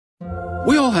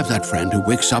We all have that friend who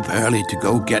wakes up early to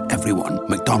go get everyone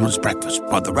McDonald's breakfast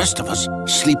while the rest of us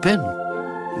sleep in.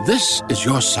 This is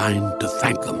your sign to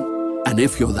thank them. And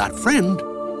if you're that friend,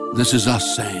 this is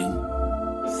us saying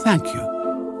thank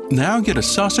you. Now get a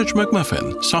sausage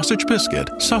McMuffin, sausage biscuit,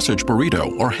 sausage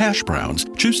burrito, or hash browns.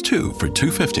 Choose 2 for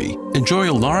 $2.50. Enjoy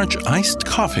a large iced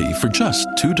coffee for just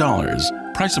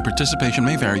 $2. Price and participation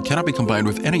may vary. Cannot be combined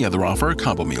with any other offer or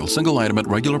combo meal. Single item at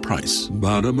regular price.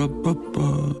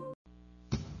 Ba-da-ba-ba-ba.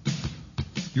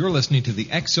 You're listening to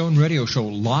the X-Zone Radio Show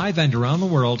live and around the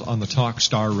world on the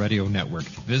Talkstar Radio Network.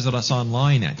 Visit us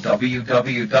online at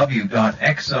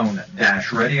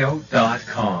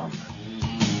www.xzone-radio.com.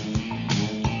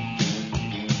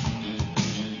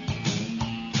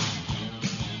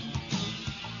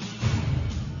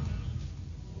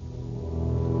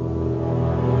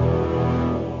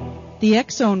 The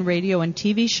X-Zone radio and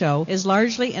TV show is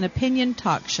largely an opinion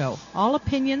talk show. All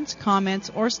opinions, comments,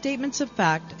 or statements of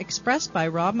fact expressed by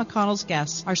Rob McConnell's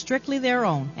guests are strictly their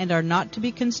own and are not to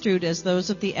be construed as those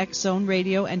of the X-Zone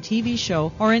radio and TV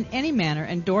show or in any manner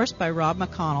endorsed by Rob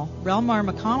McConnell, Relmar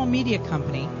McConnell Media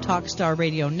Company, Talkstar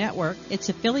Radio Network, its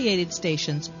affiliated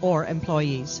stations, or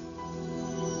employees.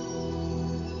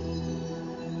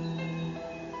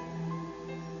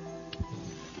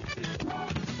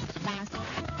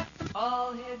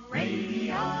 All Hit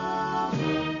Radio.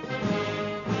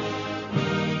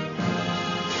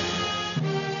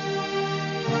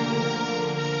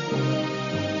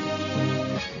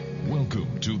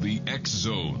 Welcome to the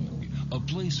X-Zone, a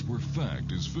place where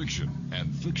fact is fiction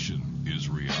and fiction is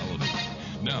reality.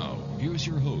 Now, here's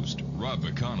your host, Rob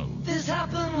McConnell. This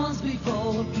happened once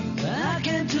before. I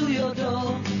came to your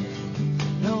door.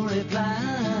 No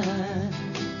reply.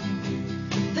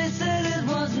 They said it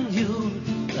wasn't you.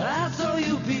 I saw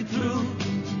you peek through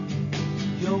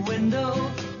your window.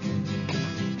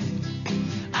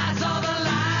 I saw the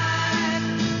light.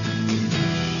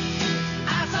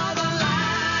 I saw the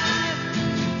light.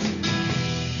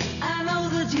 I know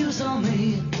that you saw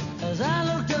me as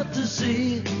I looked up to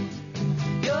see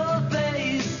your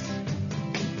face.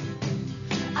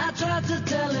 I tried to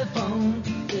telephone.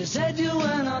 They said you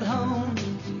were not home.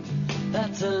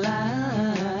 That's a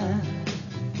lie.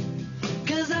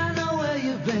 'Cause I know where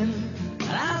you've been.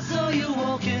 I saw you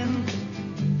walking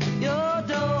your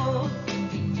door.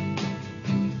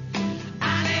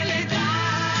 I nearly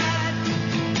died.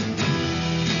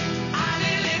 I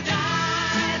nearly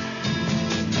died.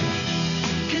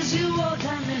 'Cause you walked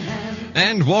hand in hand.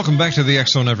 And welcome back to the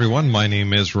X-Zone, everyone. My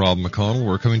name is Rob McConnell.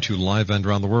 We're coming to you live and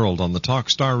around the world on the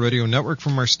Talkstar Radio Network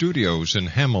from our studios in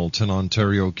Hamilton,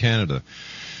 Ontario, Canada.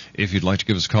 If you'd like to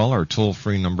give us a call, our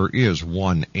toll-free number is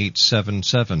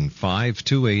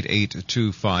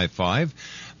 1-877-528-8255.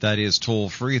 That is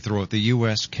toll-free throughout the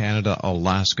U.S., Canada,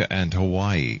 Alaska, and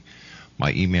Hawaii.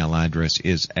 My email address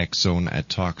is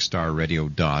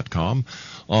xzone@talkstarradio.com.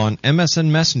 On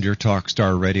MSN Messenger,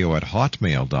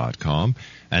 talkstarradio@hotmail.com.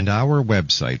 And our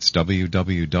websites,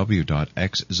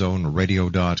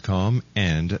 www.xzoneradio.com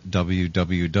and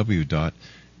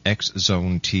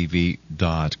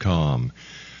www.xzonetv.com.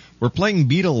 We're playing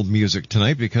Beatle music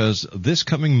tonight because this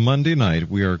coming Monday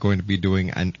night we are going to be doing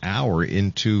an hour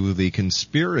into the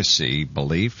conspiracy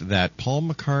belief that Paul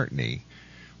McCartney,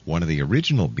 one of the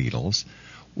original Beatles,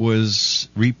 was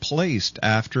replaced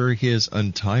after his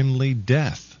untimely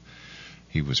death.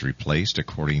 He was replaced,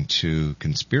 according to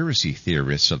conspiracy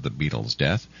theorists of the Beatles'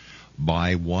 death,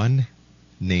 by one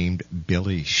named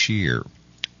Billy Shear.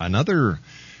 Another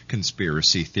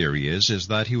conspiracy theory is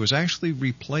that he was actually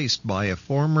replaced by a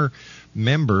former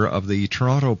member of the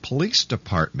Toronto Police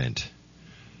Department.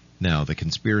 Now, the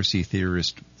conspiracy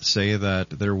theorists say that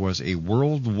there was a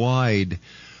worldwide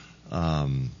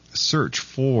search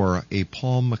for a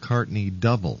Paul McCartney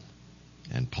double.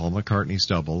 And Paul McCartney's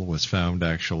double was found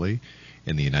actually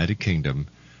in the United Kingdom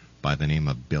by the name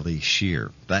of Billy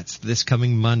Shear. That's this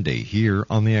coming Monday here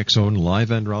on the X-Zone, live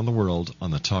and around the world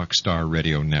on the Talkstar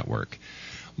Radio Network.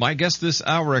 My guest this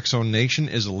hour, X-Zone Nation,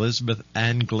 is Elizabeth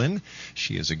ANGLIN.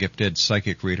 She is a gifted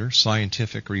psychic reader,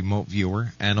 scientific remote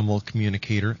viewer, animal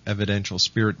communicator, evidential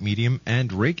spirit medium, and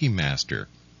Reiki master.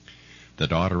 The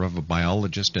daughter of a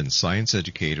biologist and science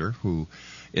educator who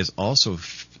is also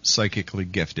psychically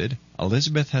gifted,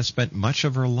 Elizabeth has spent much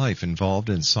of her life involved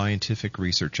in scientific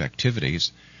research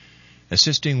activities,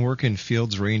 assisting work in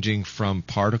fields ranging from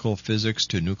particle physics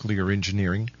to nuclear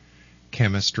engineering,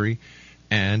 chemistry,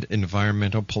 and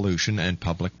environmental pollution and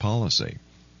public policy.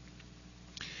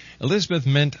 Elizabeth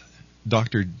met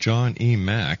Dr. John E.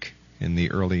 Mack in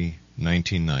the early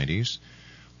 1990s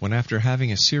when, after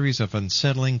having a series of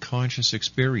unsettling conscious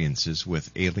experiences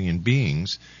with alien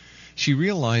beings, She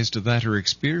realized that her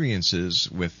experiences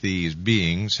with these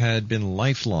beings had been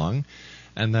lifelong,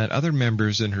 and that other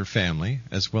members in her family,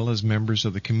 as well as members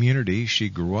of the community she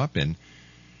grew up in,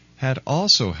 had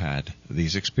also had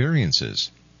these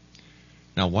experiences.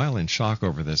 Now, while in shock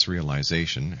over this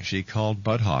realization, she called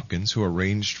Bud Hopkins, who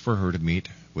arranged for her to meet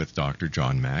with Dr.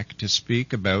 John Mack to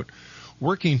speak about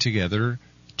working together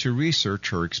to research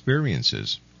her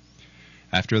experiences.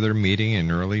 After their meeting in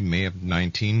early May of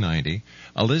 1990,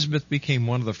 Elizabeth became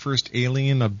one of the first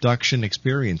alien abduction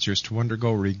experiencers to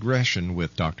undergo regression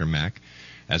with Dr. Mack,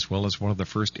 as well as one of the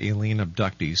first alien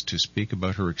abductees to speak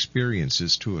about her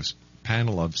experiences to a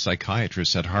panel of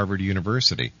psychiatrists at Harvard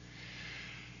University.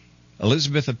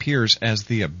 Elizabeth appears as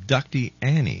the abductee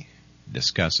Annie,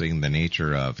 discussing the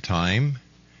nature of time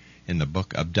in the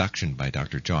book Abduction by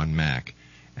Dr. John Mack,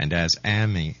 and as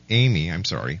Amy,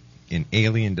 in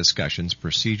Alien Discussions,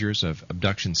 Procedures of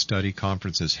Abduction Study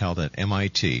conferences held at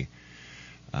MIT.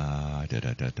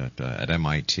 At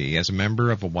MIT. As a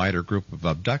member of a wider group of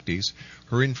abductees,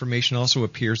 her information also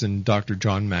appears in Dr.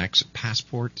 John Mack's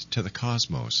Passport to the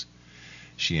Cosmos.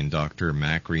 She and Dr.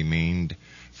 Mack remained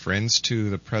friends to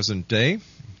the present day,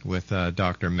 with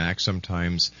Dr. Mack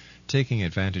sometimes taking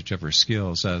advantage of her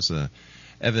skills as an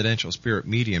evidential spirit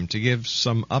medium to give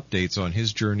some updates on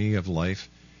his journey of life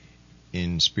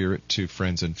in spirit to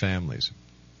friends and families.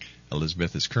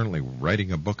 Elizabeth is currently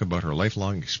writing a book about her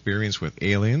lifelong experience with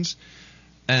aliens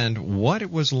and what it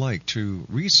was like to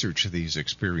research these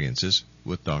experiences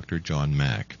with Dr. John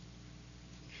Mack.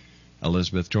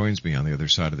 Elizabeth joins me on the other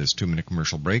side of this 2-minute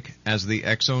commercial break as the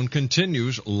X-Zone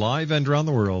continues live and around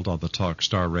the world on the Talk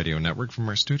Star Radio Network from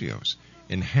our studios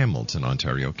in Hamilton,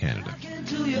 Ontario, Canada.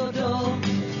 To your door,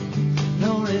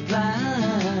 no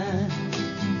reply.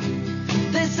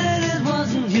 They said it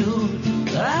wasn't you,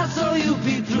 but I saw you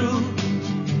peek through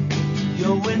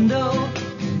your window.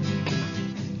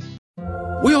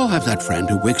 We all have that friend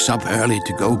who wakes up early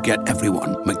to go get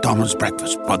everyone McDonald's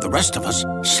breakfast while the rest of us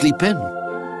sleep in.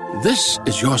 This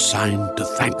is your sign to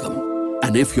thank them.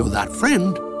 And if you're that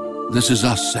friend, this is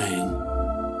us saying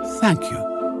thank you.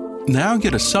 Now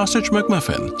get a sausage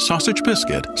McMuffin, sausage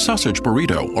biscuit, sausage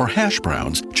burrito, or hash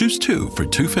browns. Choose 2 for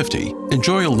 $2.50.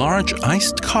 Enjoy a large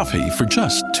iced coffee for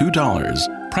just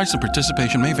 $2. Price and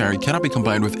participation may vary. Cannot be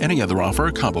combined with any other offer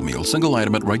or combo meal. Single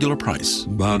item at regular price.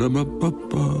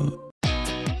 Ba-da-ba-ba-ba.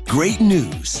 Great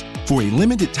news! For a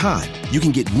limited time, you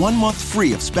can get 1 month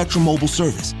free of Spectrum Mobile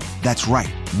service. That's right,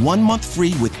 1 month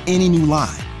free with any new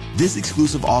line. This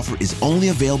exclusive offer is only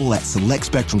available at select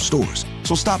Spectrum stores,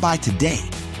 so stop by today.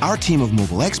 Our team of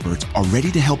mobile experts are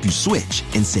ready to help you switch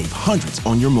and save hundreds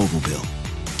on your mobile bill.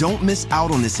 Don't miss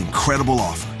out on this incredible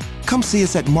offer. Come see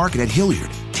us at Market at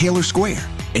Hilliard, Taylor Square,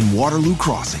 and Waterloo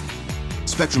Crossing.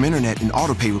 Spectrum Internet and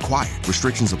autopay required.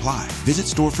 Restrictions apply. Visit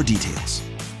store for details.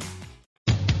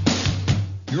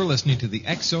 You're listening to the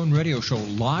X-Zone Radio Show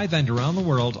live and around the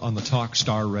world on the Talk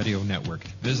Star Radio Network.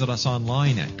 Visit us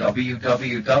online at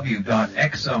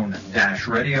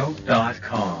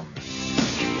www.xzone-radio.com.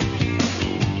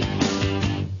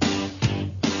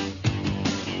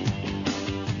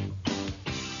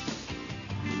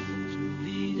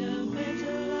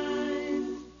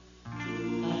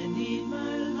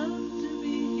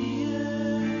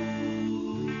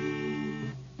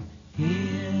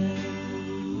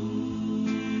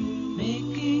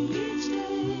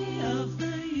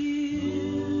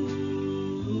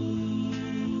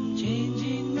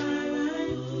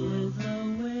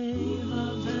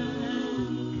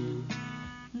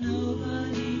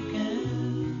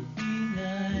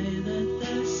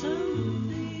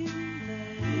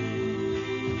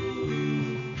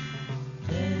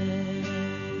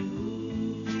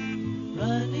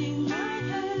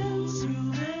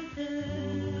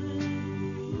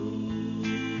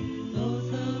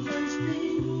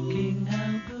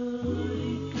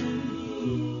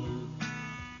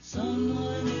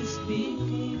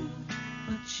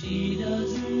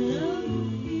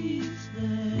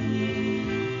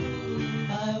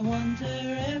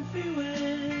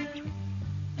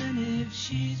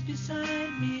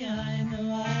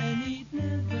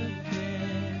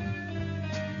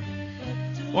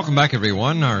 Welcome back,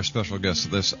 everyone. Our special guest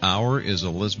this hour is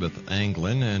Elizabeth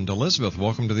Anglin. And Elizabeth,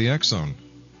 welcome to the X-Zone.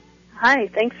 Hi,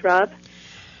 thanks, Rob.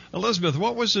 Elizabeth,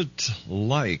 what was it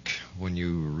like when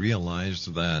you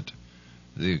realized that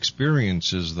the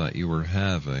experiences that you were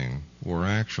having were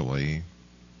actually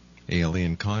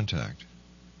alien contact?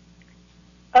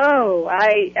 Oh,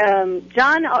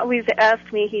 John always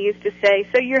asked me, he used to say,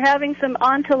 so you're having some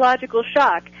ontological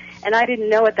shock. And I didn't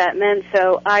know what that meant,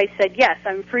 so I said, yes,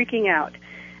 I'm freaking out.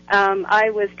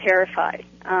 I was terrified.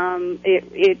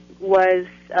 It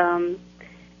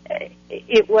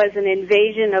was an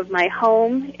invasion of my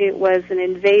home. It was an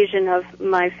invasion of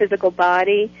my physical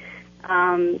body.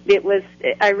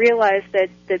 I realized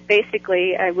that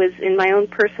basically I was in my own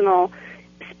personal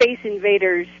Space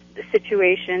Invaders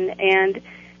situation, and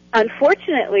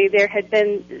unfortunately there had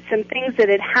been some things that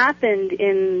had happened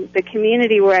in the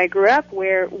community where I grew up,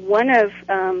 where one of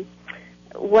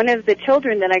the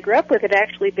children that I grew up with had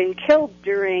actually been killed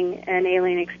during an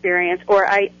alien experience, or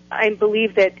I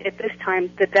believe that at this time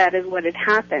that is what had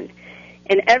happened.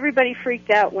 And everybody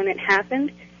freaked out when it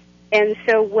happened. And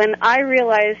so when I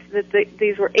realized that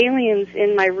these were aliens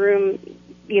in my room,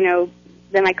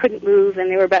 then I couldn't move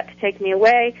and they were about to take me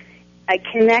away, I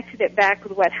connected it back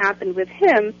with what happened with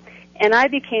him, and I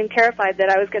became terrified that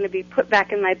I was going to be put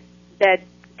back in my bed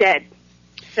dead.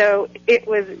 So it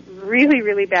was really,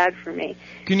 really bad for me.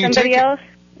 Can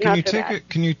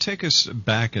you take us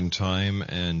back in time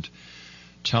and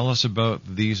tell us about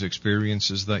these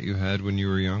experiences that you had when you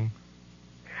were young?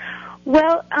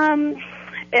 Well,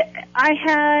 I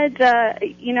had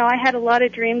a lot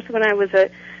of dreams when I was a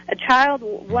child.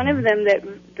 One of them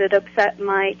that upset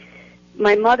my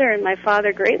mother and my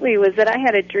father greatly was that I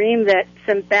had a dream that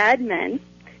some bad men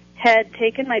had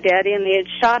taken my daddy and they had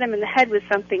shot him in the head with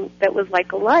something that was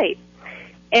like a light.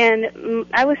 And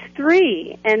I was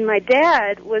 3, and my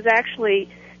dad was actually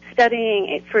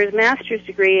studying for his master's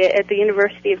degree at the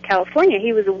University of California.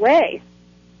 He was away,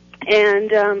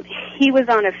 and he was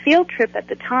on a field trip at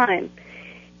the time.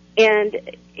 And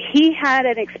he had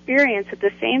an experience at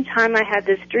the same time I had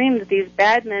this dream that these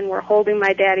bad men were holding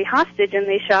my daddy hostage and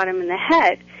they shot him in the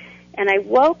head. And I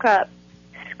woke up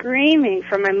screaming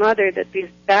from my mother that these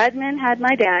bad men had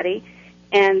my daddy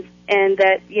and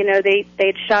that,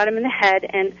 they'd shot him in the head.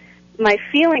 And my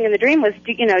feeling in the dream was,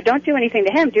 don't do anything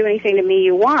to him, do anything to me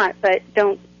you want, but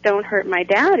don't hurt my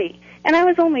daddy. And I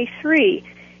was only 3.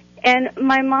 And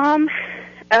my mom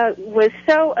was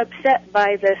so upset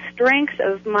by the strength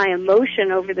of my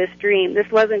emotion over this dream. This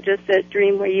wasn't just a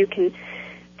dream where you can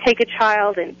take a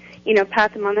child and,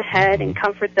 pat them on the head and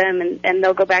comfort them and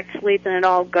they'll go back to sleep and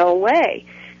it'll all go away.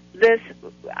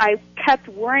 I kept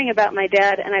worrying about my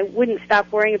dad, and I wouldn't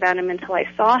stop worrying about him until I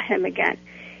saw him again.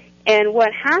 And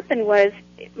what happened was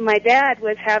my dad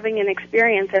was having an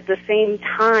experience at the same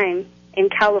time in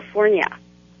California.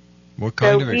 What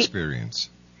kind of experience?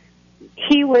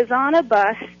 He was on a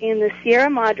bus in the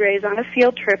Sierra Madres on a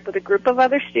field trip with a group of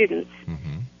other students,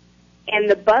 and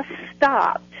the bus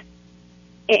stopped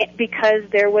because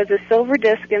there was a silver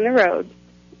disc in the road,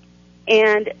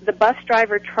 and the bus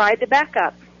driver tried to back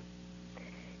up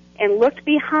and looked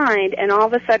behind, and all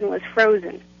of a sudden was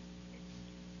frozen.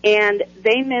 And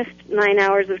they missed 9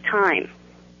 hours of time.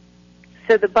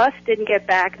 So the bus didn't get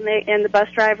back, and the bus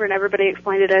driver and everybody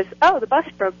explained it as, oh, the bus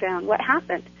broke down. What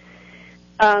happened?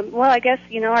 Well, I guess,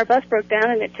 our bus broke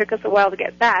down and it took us a while to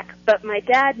get back. But my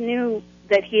dad knew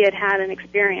that he had had an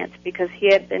experience because he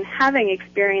had been having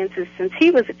experiences since he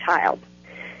was a child.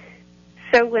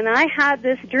 So when I had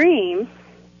this dream,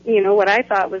 what I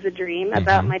thought was a dream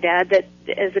about my dad that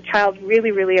as a child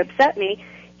really, really upset me,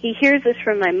 he hears this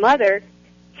from my mother.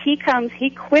 He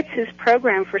quits his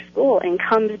program for school and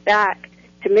comes back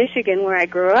to Michigan where I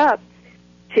grew up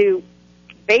to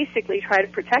basically try to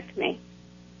protect me.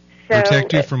 So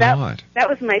protect you from what? That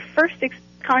was my first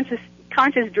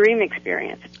conscious dream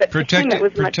experience. But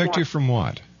protect you from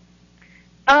what?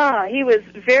 He was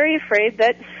very afraid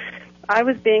that I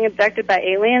was being abducted by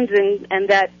aliens and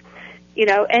that,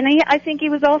 I think he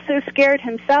was also scared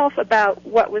himself about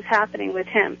what was happening with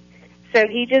him. So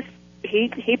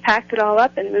he packed it all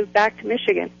up and moved back to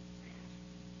Michigan.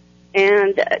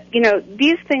 And,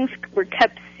 these things were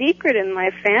kept secret in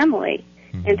my family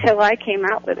until I came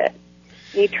out with it.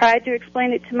 He tried to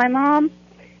explain it to my mom.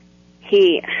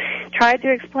 He tried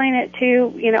to explain it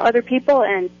to, other people,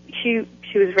 and she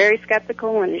was very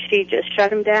skeptical, and she just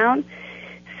shut him down.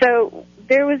 So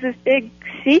there was this big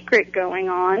secret going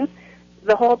on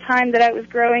the whole time that I was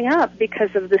growing up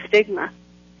because of the stigma.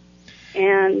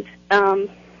 And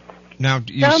now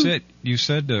you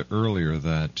said earlier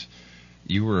that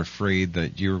you were afraid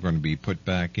that you were going to be put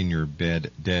back in your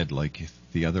bed dead like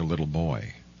the other little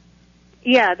boy.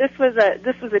 Yeah, this was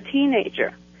a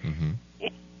teenager,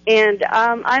 and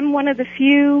I'm one of the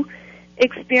few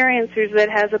experiencers that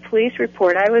has a police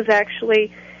report. I was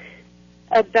actually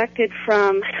abducted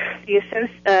from the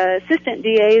assistant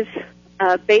DA's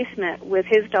basement with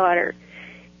his daughter,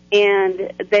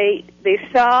 and they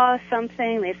saw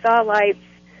something. They saw lights.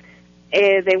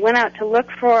 They went out to look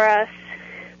for us.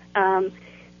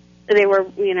 They were,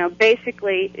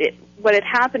 basically, what had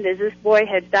happened is this boy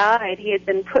had died. He had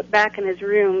been put back in his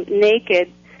room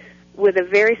naked with a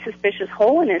very suspicious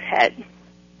hole in his head.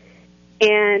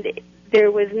 And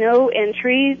there was no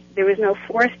entry. There was no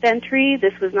forced entry.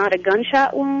 This was not a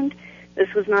gunshot wound.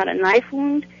 This was not a knife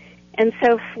wound. And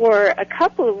so for a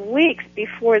couple of weeks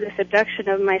before this abduction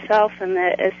of myself and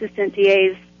the assistant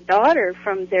DA's daughter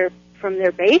from their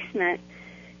basement,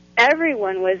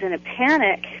 everyone was in a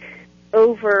panic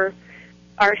over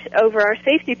our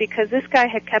safety, because this guy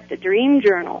had kept a dream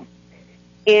journal,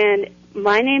 and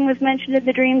my name was mentioned in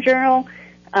the dream journal.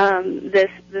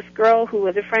 This girl who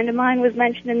was a friend of mine was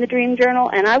mentioned in the dream journal,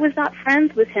 and I was not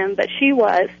friends with him, but she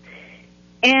was.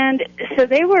 And so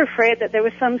they were afraid that there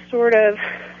was some sort of,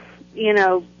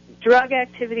 drug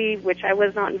activity, which I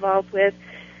was not involved with,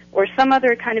 or some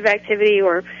other kind of activity,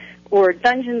 or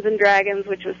Dungeons and Dragons,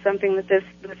 which was something that this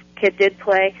kid did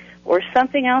play, or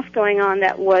something else going on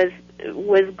that was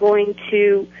going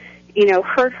to,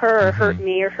 hurt her or hurt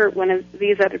me or hurt one of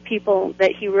these other people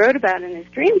that he wrote about in his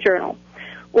dream journal.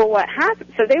 Well, what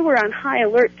happened? So they were on high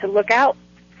alert to look out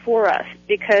for us,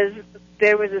 because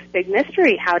there was this big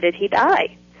mystery. How did he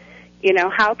die?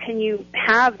 How can you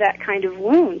have that kind of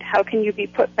wound? How can you be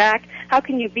put back? How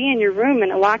can you be in your room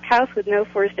in a locked house with no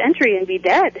forced entry and be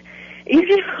dead? And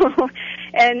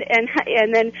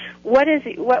then what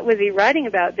was he writing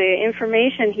about? The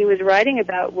information he was writing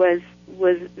about was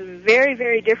very,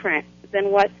 very different than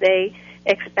what they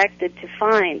expected to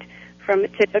find from a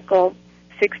typical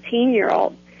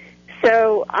 16-year-old.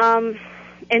 So,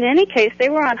 in any case, they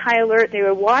were on high alert. They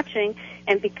were watching,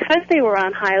 and because they were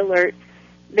on high alert,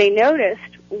 they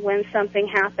noticed when something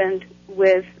happened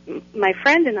with my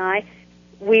friend and I.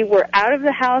 We were out of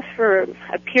the house for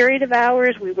a period of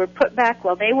hours. We were put back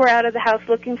while they were out of the house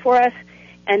looking for us,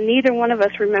 and neither one of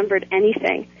us remembered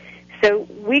anything. So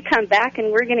we come back,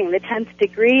 and we're getting the 10th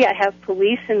degree. I have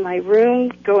police in my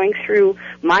room going through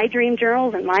my dream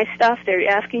journals and my stuff. They're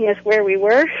asking us where we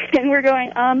were, and we're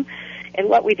going, and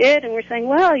what we did, and we're saying,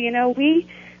 well, we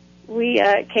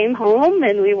came home,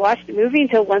 and we watched a movie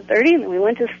until 1:30, and then we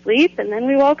went to sleep, and then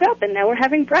we woke up, and now we're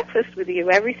having breakfast with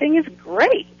you. Everything is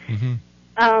great. Mm-hmm.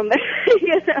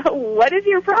 What is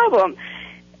your problem?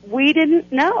 We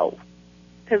didn't know,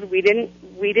 because we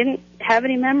didn't have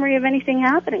any memory of anything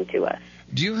happening to us.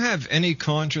 Do you have any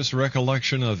conscious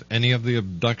recollection of any of the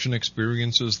abduction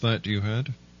experiences that you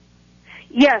had?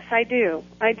 Yes, I do,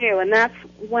 and that's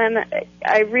when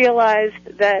I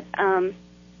realized that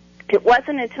it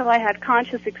wasn't until I had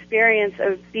conscious experience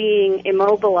of being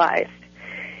immobilized,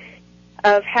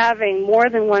 of having more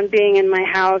than one being in my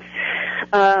house.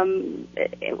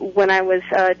 When I was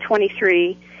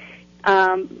 23,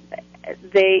 I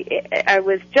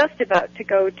was just about to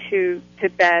go to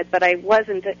bed, but I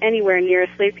wasn't anywhere near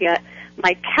asleep yet.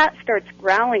 My cat starts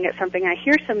growling at something. I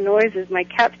hear some noises. My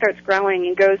cat starts growling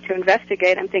and goes to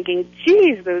investigate. I'm thinking,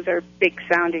 geez, those are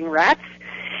big-sounding rats,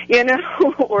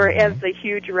 or as the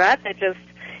huge rat that just,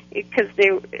 because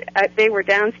they were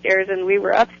downstairs and we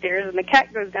were upstairs, and the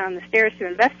cat goes down the stairs to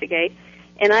investigate.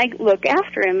 And I look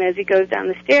after him as he goes down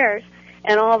the stairs,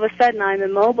 and all of a sudden I'm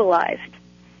immobilized.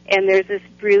 And there's this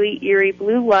really eerie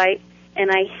blue light,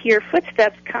 and I hear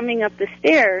footsteps coming up the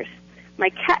stairs. My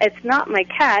cat, it's not my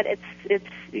cat, it's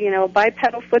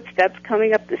bipedal footsteps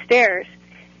coming up the stairs.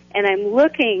 And I'm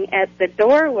looking at the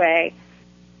doorway,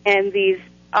 and these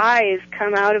eyes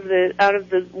come out of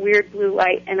the weird blue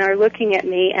light and are looking at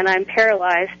me, and I'm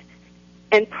paralyzed.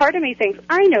 And part of me thinks,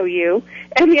 I know you,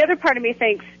 and the other part of me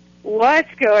thinks,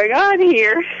 what's going on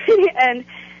here?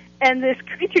 and this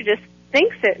creature just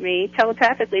thinks at me,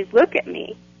 telepathically, look at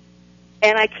me.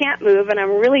 And I can't move, and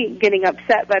I'm really getting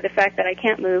upset by the fact that I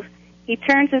can't move. He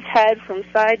turns his head from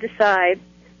side to side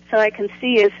so I can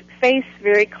see his face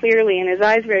very clearly and his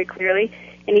eyes very clearly,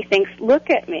 and he thinks, look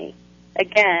at me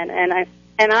again.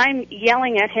 And I'm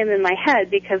yelling at him in my head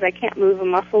because I can't move a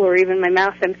muscle or even my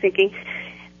mouth. I'm thinking,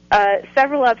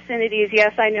 several obscenities,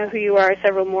 yes, I know who you are,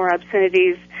 several more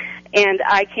obscenities, and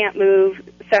I can't move,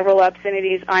 several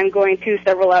obscenities, I'm going to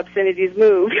several obscenities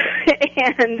move.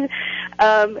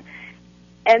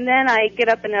 And then I get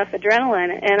up enough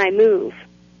adrenaline and I move.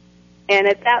 And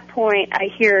at that point I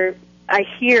hear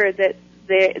that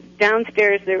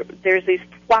downstairs there's these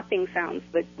flopping sounds,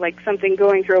 like something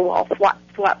going through a wall, swap,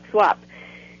 swap, swap.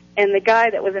 And the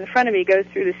guy that was in front of me goes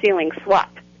through the ceiling,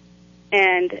 swap.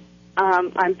 And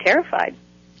I'm terrified.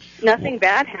 Nothing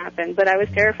bad happened, but I was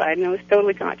terrified, and I was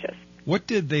totally conscious. What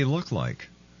did they look like?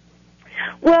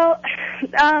 Well,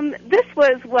 this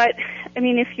was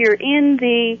if you're in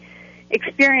the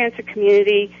experiencer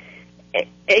community,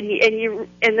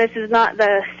 and this is not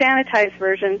the sanitized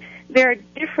version, there are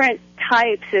different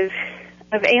types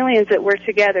aliens that work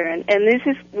together, and this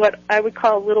is what I would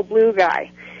call a little blue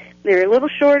guy. They're a little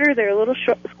shorter, they're a little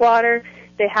squatter,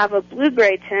 they have a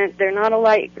blue-gray tint, they're not a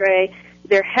light gray,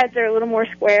 their heads are a little more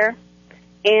square,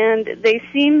 and they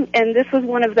seem, and this was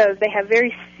one of those, they have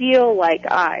very seal-like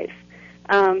eyes.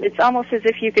 It's almost as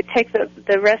if you could take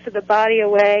the rest of the body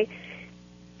away.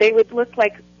 They would look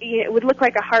like, it would look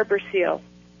like a harbor seal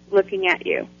looking at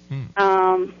you.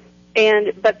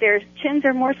 But their chins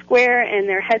are more square and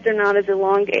their heads are not as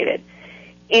elongated.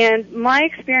 And my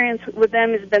experience with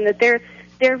them has been that they're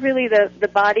really the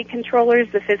body controllers,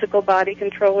 the physical body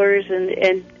controllers,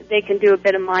 and they can do a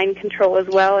bit of mind control as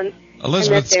well. And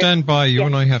Elizabeth, stand by. You Yes.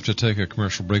 and I have to take a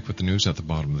commercial break with the news at the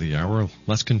bottom of the hour.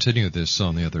 Let's continue this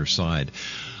on the other side.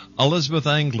 Elizabeth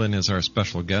Anglin is our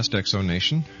special guest,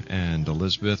 Exonation, and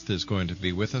Elizabeth is going to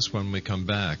be with us when we come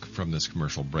back from this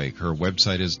commercial break. Her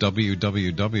website is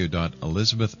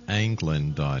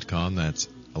www.elizabethanglin.com. That's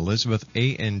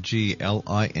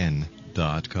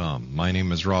ElizabethAnglin.com. My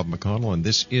name is Rob McConnell, and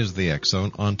this is the X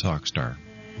Zone on Talkstar.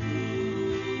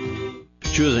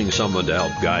 Choosing someone to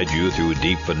help guide you through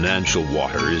deep financial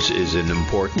waters is an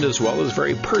important as well as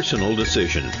very personal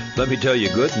decision. Let me tell you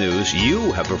good news.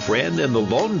 You have a friend in the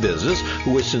loan business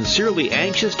who is sincerely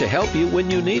anxious to help you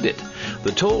when you need it.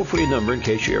 The toll-free number, in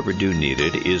case you ever do need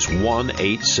it, is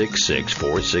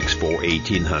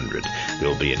 1-866-464-1800.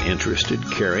 There'll be an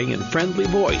interested, caring, and friendly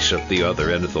voice at the other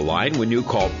end of the line when you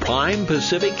call Prime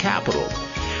Pacific Capital.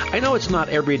 I know it's not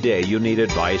every day you need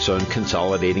advice on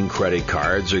consolidating credit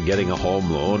cards or getting a home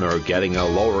loan or getting a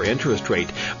lower interest rate,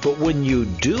 but when you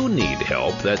do need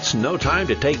help, that's no time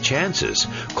to take chances.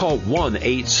 Call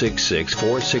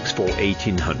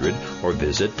 1-866-464-1800 or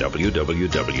visit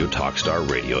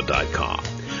www.talkstarradio.com.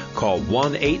 Call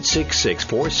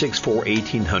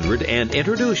 1-866-464-1800 and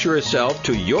introduce yourself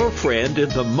to your friend in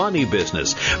the money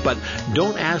business. But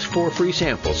don't ask for free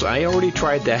samples. I already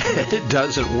tried that. It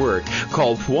doesn't work.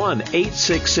 Call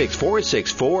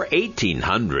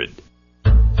 1-866-464-1800.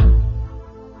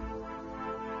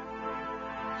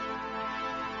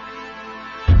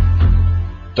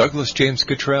 Douglas James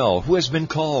Cottrell, who has been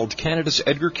called Canada's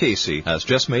Edgar Casey, has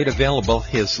just made available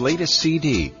his latest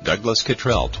CD, Douglas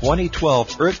Cottrell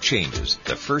 2012 Earth Changes,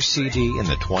 the first CD in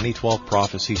the 2012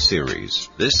 Prophecy series.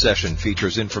 This session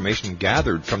features information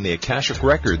gathered from the Akashic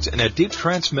Records in a deep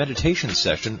trance meditation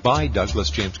session by Douglas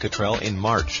James Cottrell in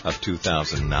March of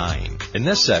 2009. In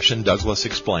this session, Douglas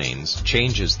explains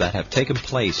changes that have taken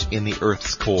place in the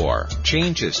Earth's core,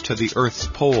 changes to the Earth's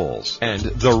poles, and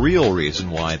the real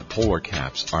reason why the polar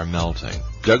caps are melting.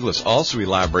 Douglas also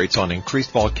elaborates on increased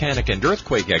volcanic and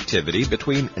earthquake activity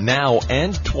between now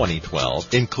and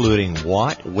 2012, including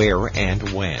what, where, and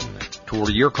when. To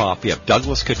order your copy of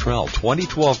Douglas Cottrell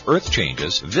 2012 Earth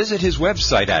Changes, visit his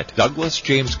website at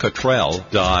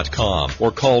douglasjamescottrell.com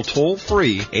or call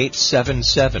toll-free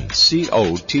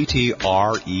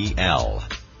 877-COTTREL.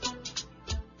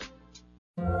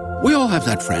 We all have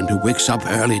that friend who wakes up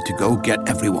early to go get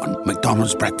everyone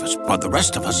McDonald's breakfast while the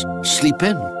rest of us sleep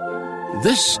in.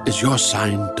 This is your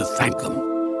sign to thank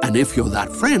them. And if you're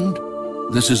that friend,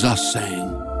 this is us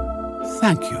saying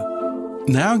thank you.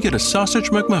 Now get a sausage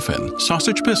McMuffin,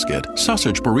 sausage biscuit,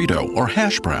 sausage burrito, or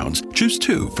hash browns. Choose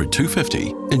 2 for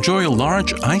 $2.50. Enjoy a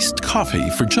large iced coffee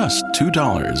for just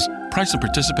 $2. Price and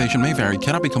participation may vary.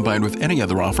 Cannot be combined with any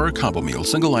other offer or combo meal.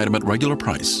 Single item at regular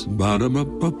price.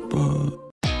 Ba-da-ba-ba-ba.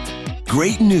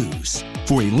 Great news!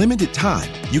 For a limited time,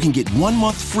 you can get 1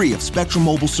 month free of Spectrum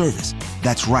Mobile service.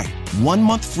 That's right, 1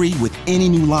 month free with any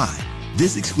new line.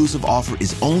 This exclusive offer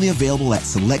is only available at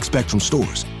select Spectrum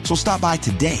stores, so stop by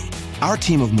today. Our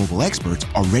team of mobile experts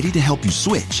are ready to help you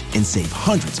switch and save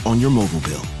hundreds on your mobile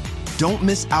bill. Don't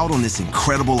miss out on this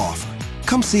incredible offer.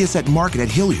 Come see us at Market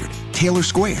at Hilliard, Taylor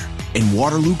Square, and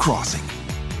Waterloo Crossing.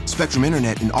 Spectrum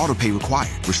Internet and autopay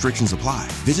required. Restrictions apply.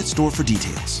 Visit store for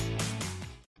details.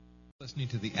 Listening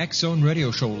to the X Zone Radio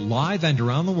Show live and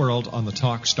around the world on the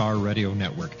Talkstar Radio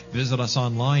Network. Visit us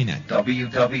online at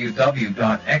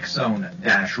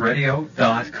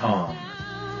www.xzone-radio.com.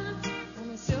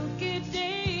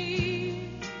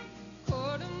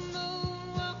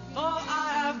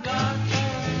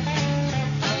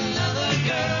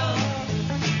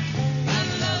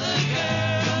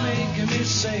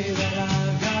 Say that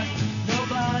I've got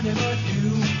nobody but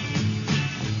you.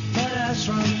 But as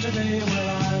from today,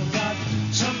 well, I've got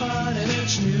somebody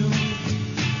that's new.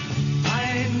 I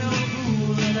ain't no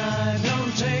fool and I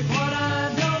don't take what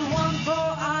I don't want, for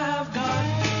I have got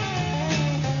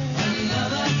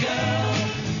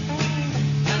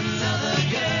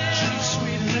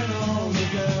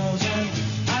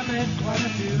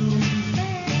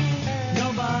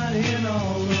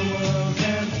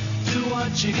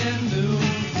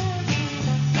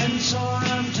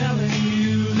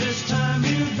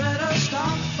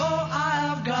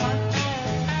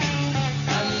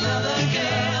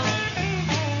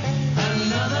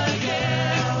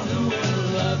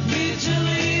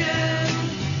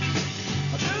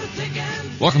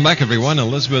Welcome back, everyone.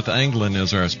 Elizabeth Anglin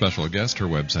is our special guest. Her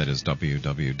website is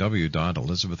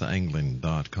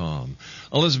www.elizabethanglin.com.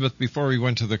 Elizabeth, before we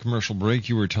went to the commercial break,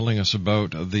 you were telling us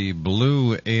about the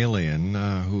blue alien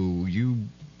who you,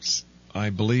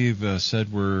 I believe,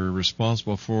 said were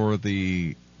responsible for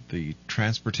the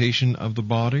transportation of the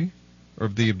body, or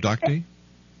of the abductee?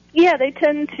 Yeah, they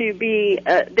tend to be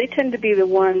the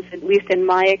ones, at least in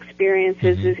my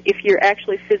experiences, is if you're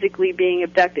actually physically being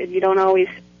abducted.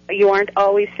 You aren't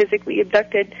always physically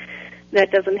abducted. That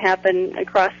doesn't happen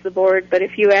across the board. But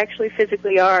if you actually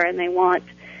physically are, and they want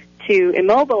to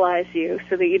immobilize you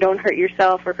so that you don't hurt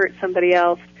yourself or hurt somebody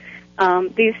else,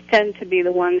 these tend to be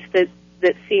the ones that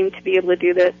seem to be able to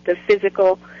do the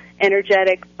physical,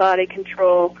 energetic body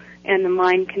control and the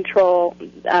mind control to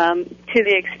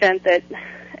the extent that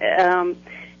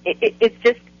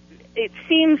it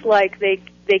seems like they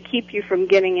keep you from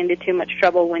getting into too much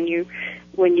trouble when you're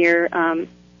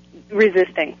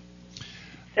resisting,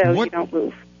 so you don't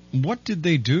move. What did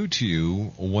they do to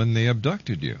you when they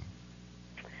abducted you?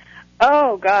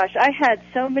 Oh gosh, I had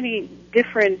so many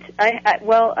different. I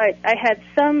had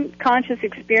some conscious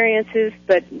experiences,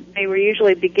 but they were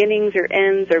usually beginnings or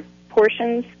ends or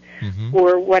portions,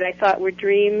 or what I thought were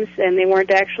dreams, and they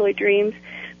weren't actually dreams.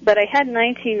 But I had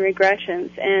 19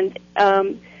 regressions, and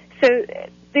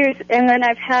and then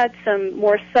I've had some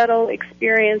more subtle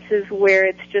experiences where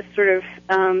it's just sort of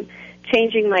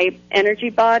changing my energy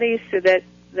body so that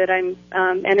I'm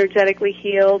energetically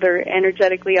healed or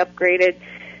energetically upgraded.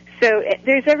 So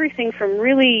there's everything from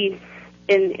really,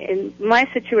 in my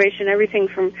situation, everything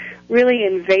from really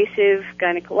invasive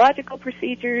gynecological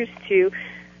procedures to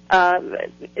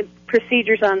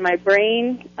procedures on my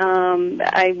brain.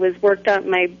 My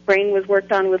brain was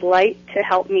worked on with light to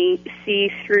help me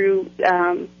see through,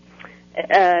 I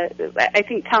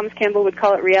think Thomas Campbell would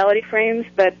call it reality frames,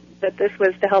 but this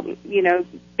was to help,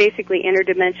 basically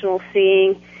interdimensional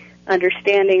seeing,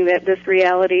 understanding that this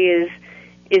reality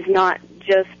is not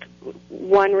just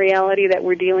one reality that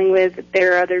we're dealing with, that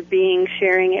there are other beings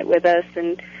sharing it with us,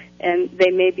 and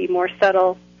they may be more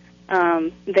subtle.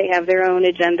 They have their own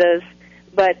agendas,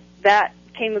 but that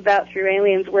came about through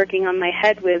aliens working on my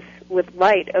head with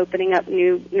light, opening up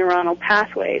new neuronal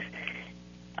pathways.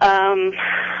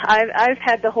 I've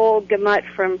had the whole gamut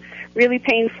from really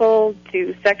painful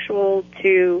to sexual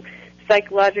to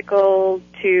psychological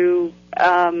to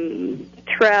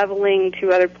traveling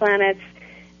to other planets,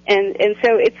 and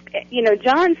so it's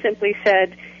John simply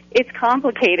said it's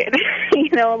complicated.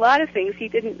 A lot of things he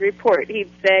didn't report.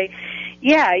 He'd say,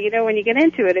 yeah, when you get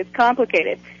into it, it's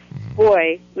complicated.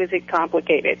 Boy, was it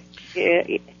complicated.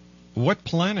 What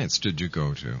planets did you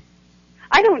go to?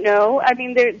 I don't know. I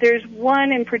mean, there's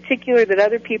one in particular that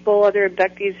other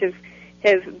abductees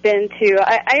have been to.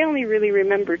 I only really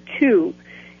remember two,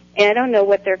 and I don't know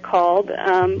what they're called.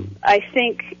 I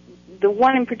think the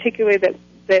one in particular that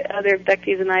other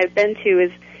abductees and I have been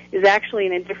to is actually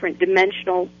in a different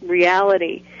dimensional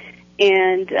reality,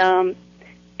 and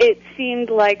it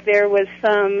seemed like there was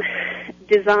some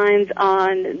designs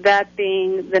on that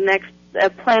being the next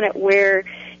planet where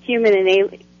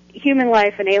human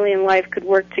life and alien life could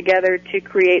work together to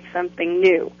create something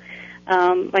new.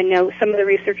 I know some of the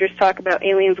researchers talk about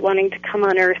aliens wanting to come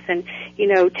on Earth and,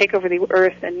 take over the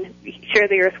Earth and share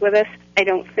the Earth with us. I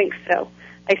don't think so.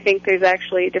 I think there's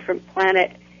actually a different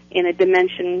planet in a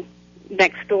dimension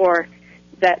next door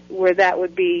where that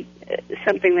would be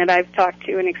something that I've talked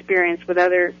to and experienced with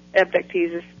other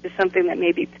abductees is something that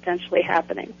may be potentially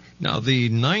happening. Now, the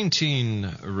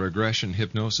 19 regression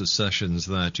hypnosis sessions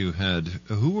that you had,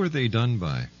 who were they done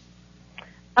by?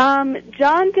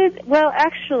 John did, well,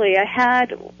 actually, I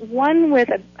had one with,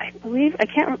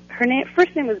 her name,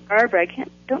 first name was Barbara.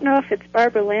 Don't know if it's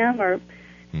Barbara Lamb or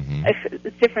if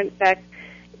it's different back.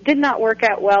 Did not work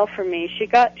out well for me. She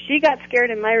got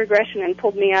scared in my regression and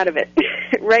pulled me out of it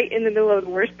right in the middle of the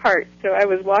worst part. So I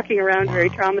was walking around very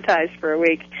traumatized for a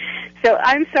week. So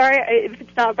I'm sorry if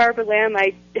it's not Barbara Lamb.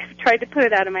 I tried to put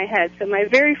it out of my head. So my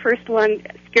very first one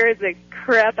scared the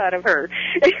crap out of her,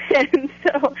 and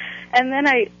then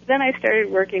I started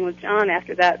working with John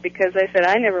after that because I said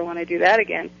I never want to do that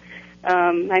again.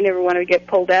 I never want to get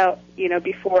pulled out,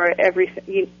 before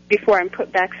I'm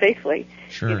put back safely.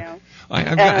 Sure.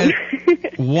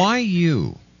 Why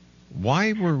you?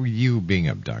 Why were you being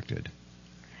abducted?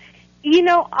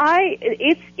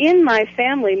 It's in my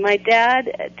family. My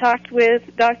dad talked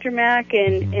with Dr. Mack,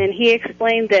 and he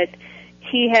explained that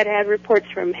he had reports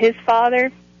from his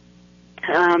father,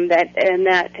 and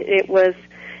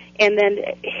then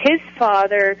his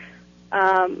father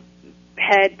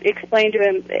had explained to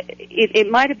him, it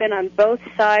might have been on both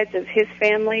sides of his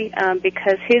family,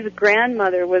 because his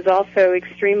grandmother was also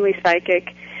extremely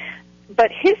psychic.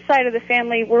 But his side of the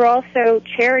family were also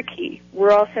Cherokee.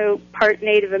 We're also part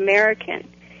Native American.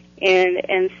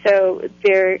 And so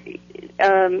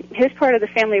his part of the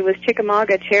family was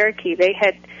Chickamauga Cherokee. They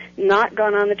had not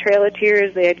gone on the Trail of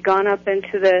Tears. They had gone up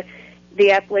into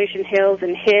the Appalachian Hills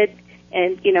and hid,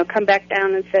 and come back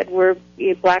down and said, we're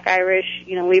Black Irish,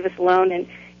 leave us alone.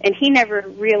 And he never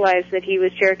realized that he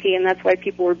was Cherokee, and that's why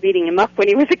people were beating him up when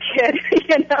he was a kid.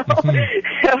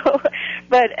 So,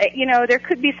 but there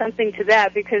could be something to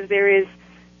that, because there is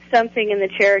something in the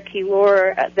Cherokee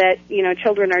lore that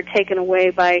children are taken away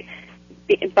by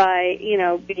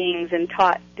beings and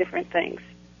taught different things.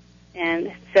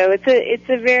 And so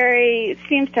it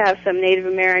seems to have some Native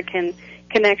American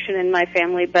connection in my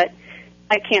family, but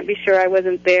I can't be sure. I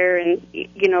wasn't there, and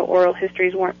oral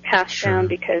histories weren't passed down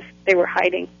because they were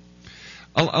hiding.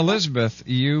 Elizabeth,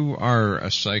 you are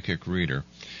a psychic reader,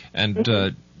 and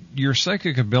your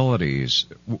psychic abilities,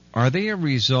 are they a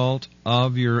result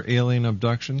of your alien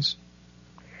abductions?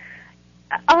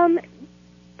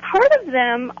 Part of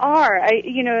them are.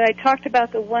 I talked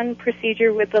about the one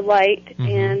procedure with the light,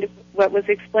 and what was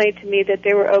explained to me that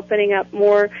they were opening up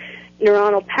more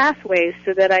neuronal pathways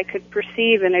so that I could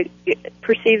perceive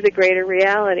the greater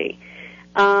reality.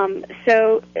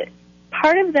 So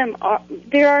part of them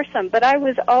there are some, but I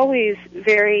was always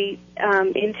very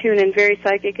in tune and very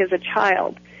psychic as a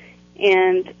child,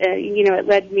 and it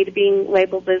led me to being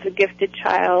labeled as a gifted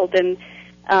child and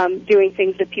doing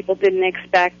things that people didn't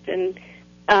expect, and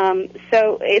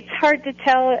so it's hard to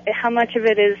tell how much of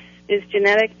it is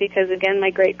genetic, because, again,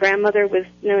 my great-grandmother was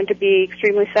known to be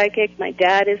extremely psychic. My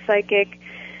dad is psychic.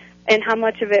 And how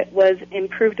much of it was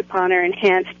improved upon or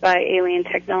enhanced by alien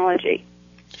technology.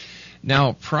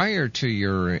 Now, prior to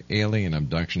your alien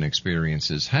abduction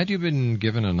experiences, had you been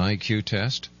given an IQ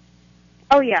test?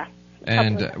 Oh, yeah.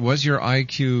 And was your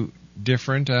IQ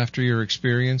different after your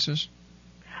experiences?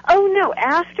 Oh, no.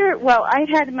 I'd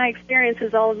had my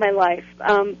experiences all of my life,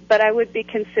 but I would be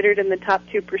considered in the top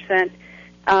 2%.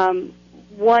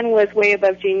 One was way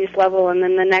above genius level, and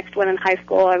then the next one in high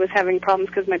school, I was having problems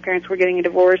because my parents were getting a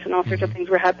divorce and all sorts of things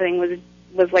were happening,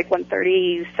 was like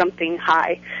 130-something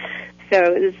high.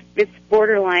 So it's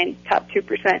borderline top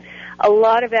 2%. A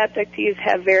lot of abductees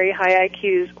have very high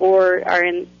IQs or are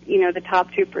in, the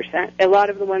top 2%. A lot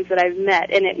of the ones that I've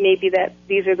met, and it may be that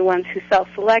these are the ones who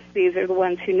self-select, these are the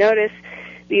ones who notice,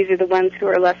 these are the ones who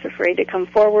are less afraid to come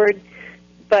forward.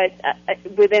 But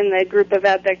within the group of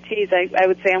abductees, I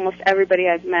would say almost everybody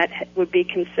I've met would be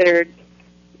considered,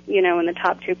 in the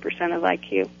top 2% of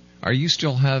IQ. Are you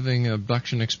still having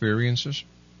abduction experiences?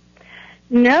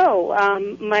 No.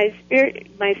 My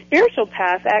spiritual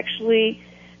path actually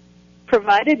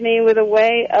provided me with a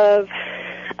way of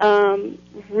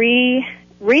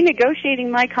renegotiating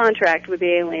my contract with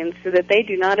the aliens so that they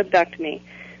do not abduct me.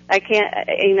 I can't,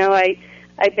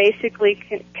 I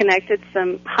basically connected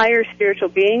some higher spiritual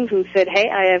beings and said, hey,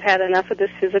 I have had enough of this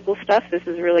physical stuff. This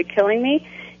is really killing me.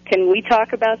 Can we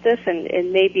talk about this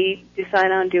and maybe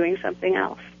decide on doing something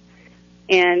else?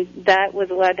 And that was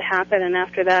allowed to happen, and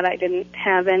after that I didn't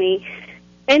have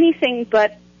anything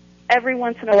but every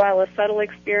once in a while a subtle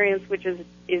experience, which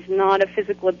is not a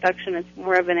physical abduction. It's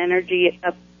more of an energy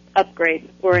upgrade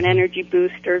or an energy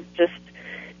boost, or just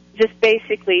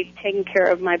basically taking care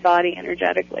of my body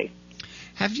energetically.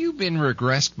 Have you been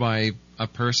regressed by a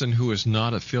person who is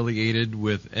not affiliated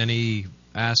with any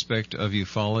aspect of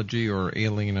ufology or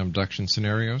alien abduction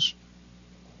scenarios?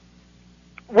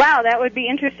 Wow, that would be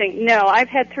interesting. No, I've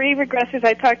had 3 regressors.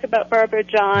 I talked about Barbara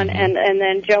John, and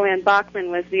then Joanne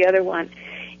Bachman was the other one.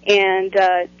 And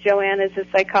Joanne is a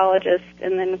psychologist,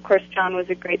 and then, of course, John was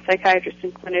a great psychiatrist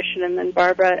and clinician, and then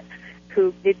Barbara,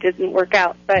 who it didn't work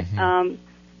out. But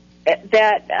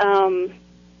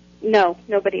no,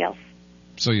 nobody else.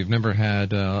 So you've never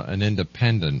had an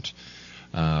independent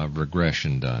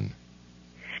regression done?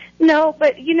 No,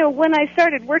 but, when I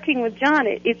started working with John,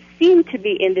 it seemed to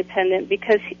be independent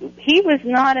because he was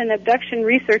not an abduction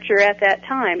researcher at that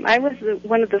time. I was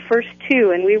one of the first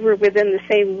 2, and we were within the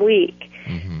same week.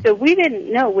 So we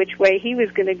didn't know which way he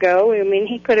was going to go. I mean,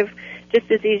 he could have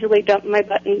just as easily dumped my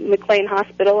butt in McLean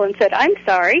Hospital and said, I'm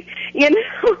sorry,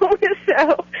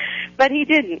 So, but he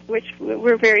didn't, which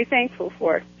we're very thankful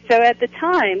for. So at the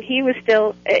time, he was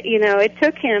still, it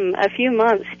took him a few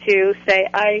months to say,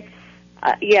 I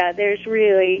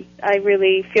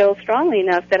really feel strongly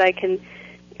enough that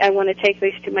I want to take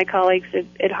this to my colleagues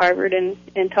at Harvard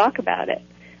and talk about it.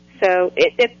 So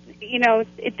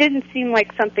it didn't seem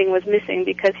like something was missing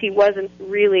because he wasn't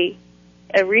really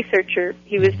a researcher.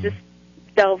 He was just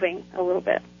delving a little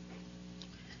bit.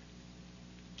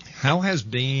 How has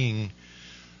being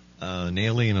an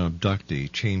alien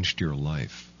abductee changed your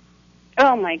life?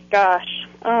 Oh, my gosh.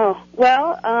 Oh,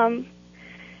 well,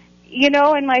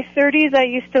 in my 30s, I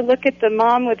used to look at the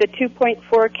mom with the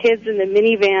 2.4 kids in the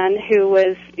minivan who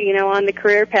was, on the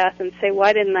career path and say,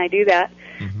 why didn't I do that?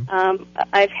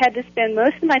 I've had to spend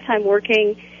most of my time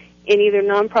working in either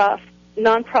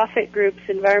nonprofit groups,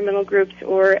 environmental groups,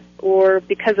 or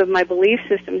because of my belief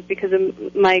systems, because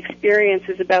of my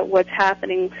experiences about what's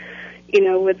happening,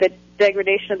 with the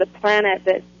degradation of the planet,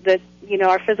 that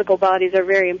our physical bodies are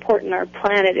very important, our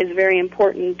planet is very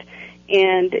important,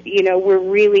 and, we're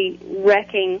really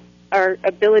wrecking our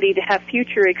ability to have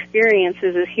future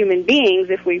experiences as human beings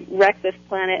if we wreck this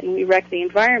planet and we wreck the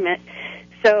environment.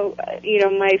 So,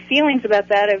 my feelings about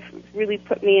that have really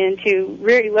put me into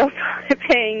very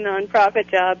low-paying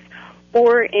nonprofit jobs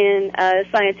or in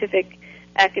scientific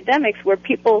academics where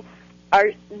people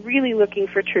are really looking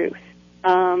for truth.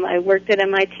 I worked at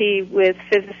MIT with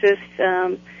physicists,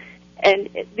 and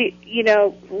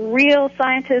real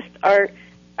scientists are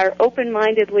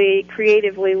open-mindedly,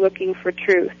 creatively looking for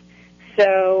truth.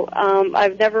 So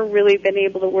I've never really been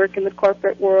able to work in the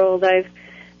corporate world.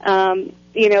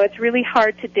 It's really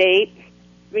hard to date,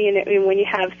 when you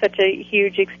have such a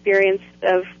huge experience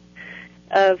of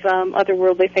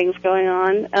otherworldly things going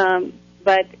on.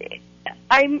 But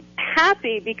I'm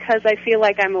happy because I feel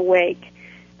like I'm awake,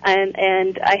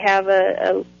 and I have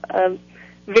a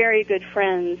very good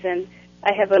friends, and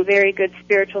I have a very good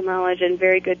spiritual knowledge and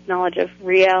very good knowledge of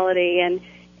reality, and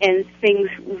things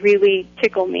really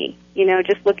tickle me,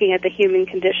 just looking at the human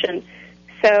condition.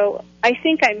 So I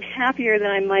think I'm happier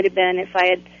than I might have been if I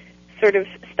had sort of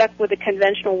stuck with a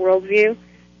conventional worldview,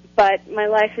 but my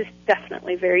life is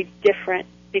definitely very different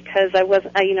because I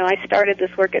started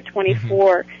this work at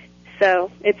 24,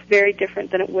 so it's very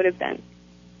different than it would have been.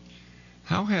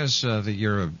 How has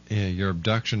your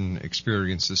abduction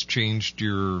experiences changed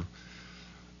your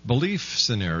belief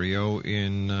scenario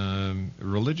in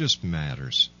religious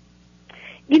matters?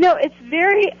 It's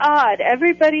very odd.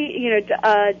 Everybody,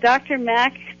 Dr.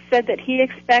 Mack said that he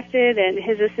expected, and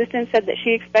his assistant said that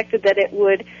she expected that it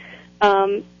would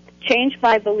change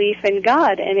my belief in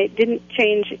God, and it didn't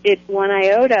change it one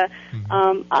iota.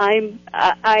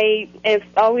 I have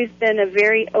always been a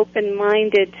very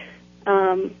open-minded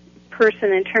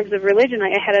person in terms of religion.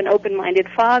 I had an open-minded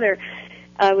father.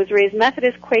 I was raised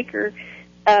Methodist, Quaker,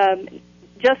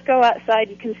 just go outside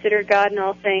and consider God in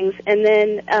all things. And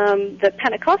then the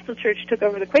Pentecostal church took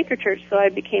over the Quaker church, so I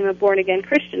became a born-again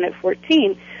Christian at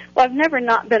 14. Well, I've never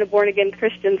not been a born-again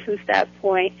Christian since that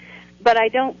point, but I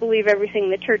don't believe everything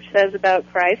the church says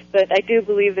about Christ, but I do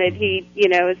believe that he,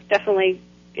 is definitely,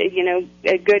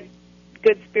 a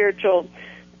good spiritual,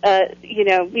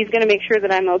 he's going to make sure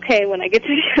that I'm okay when I get to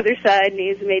the other side, and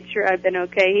he's made sure I've been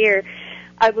okay here.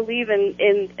 I believe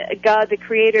in God, the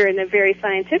Creator, in a very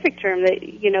scientific term. That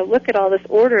look at all this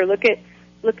order. Look at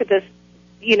this.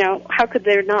 How could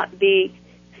there not be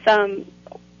some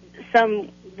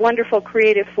wonderful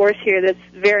creative force here that's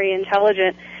very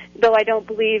intelligent? Though I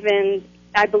believe in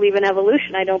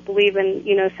evolution. I don't believe in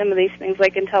some of these things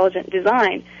like intelligent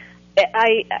design.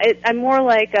 I'm more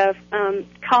like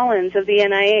Collins of the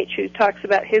NIH, who talks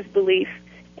about his belief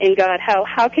in God.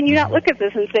 How can you not look at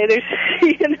this and say there's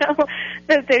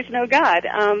that there's no God?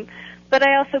 But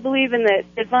I also believe in the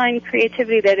divine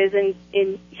creativity that is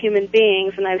in human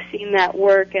beings, and I've seen that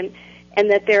work, and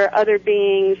that there are other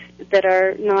beings that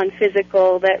are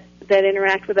non-physical that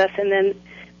interact with us, and then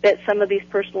that some of these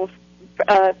personal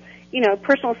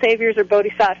saviors or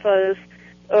bodhisattvas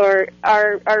or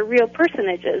are real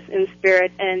personages in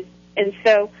spirit, and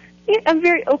so I'm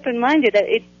very open-minded.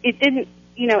 It didn't.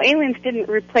 Aliens didn't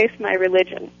replace my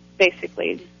religion,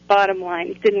 basically. Bottom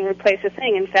line, didn't replace a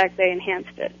thing. In fact, they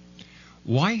enhanced it.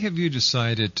 Why have you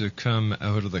decided to come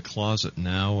out of the closet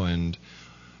now and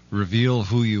reveal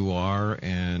who you are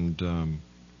and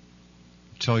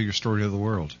tell your story to the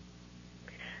world?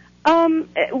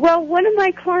 Well, one of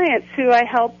my clients who I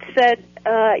helped said,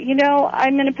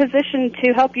 I'm in a position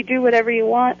to help you do whatever you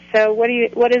want, so what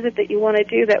is it that you want to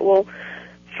do that will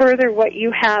further what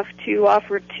you have to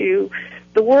offer to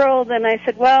the world? And I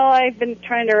said, well, I've been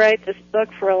trying to write this book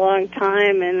for a long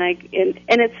time, and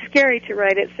it's scary to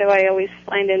write it, so I always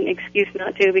find an excuse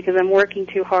not to because I'm working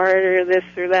too hard or this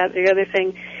or that or the other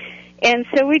thing. And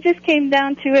so we just came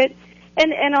down to it.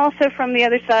 And also from the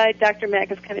other side, Dr. Mack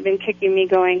has kind of been kicking me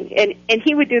going, and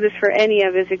he would do this for any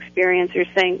of his experiencers,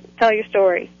 saying, tell your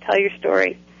story, tell your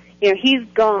story. He's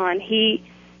gone.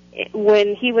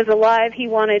 When he was alive, he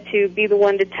wanted to be the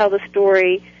one to tell the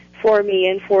story for me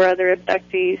and for other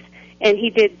abductees, and he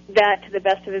did that to the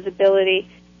best of his ability,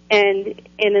 and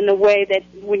in a way that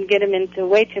wouldn't get him into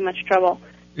way too much trouble.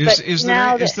 Is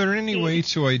there any way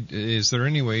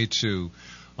to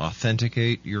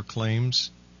authenticate your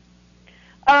claims?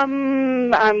 His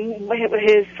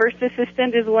first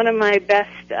assistant is one of my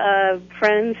best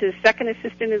friends. His second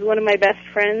assistant is one of my best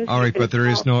friends. All right, but there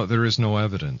is no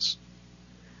evidence.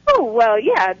 Oh well,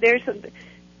 yeah. There's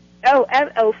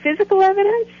physical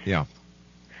evidence. Yeah.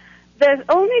 The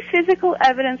only physical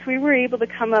evidence we were able to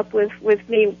come up with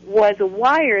me was a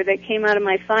wire that came out of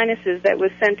my sinuses that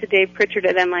was sent to Dave Pritchard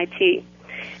at MIT.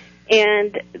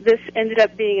 And this ended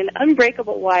up being an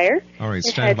unbreakable wire. All right,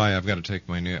 stand by. I've got to take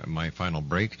my final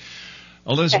break.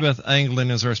 Elizabeth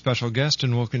Anglin is our special guest,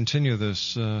 and we'll continue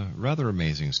this rather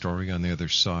amazing story on the other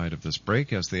side of this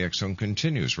break as the X Zone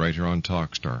continues right here on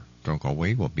Talkstar. Don't go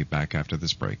away. We'll be back after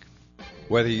this break.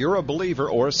 Whether you're a believer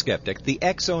or a skeptic, the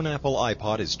X Zone Apple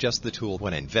iPod is just the tool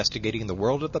when investigating the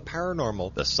world of the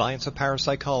paranormal, the science of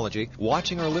parapsychology,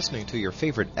 watching or listening to your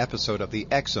favorite episode of the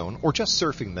X Zone, or just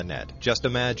surfing the net. Just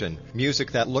imagine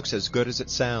music that looks as good as it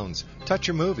sounds, touch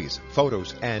your movies,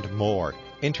 photos, and more.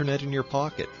 Internet in your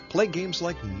pocket. Play games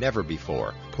like never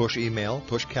before. Push email,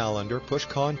 push calendar, push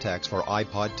contacts for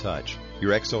iPod Touch.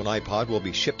 Your X Zone iPod will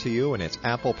be shipped to you in its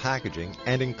Apple packaging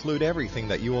and include everything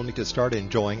that you will need to start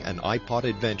enjoying an iPod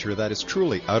adventure that is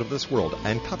truly out of this world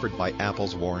and covered by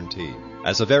Apple's warranty.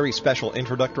 As a very special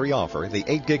introductory offer, the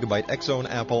 8GB X Zone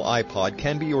Apple iPod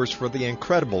can be yours for the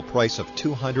incredible price of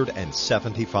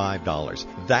 $275.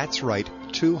 That's right,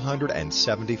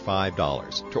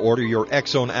 $275. To order your X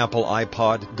Zone Apple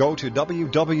iPod, go to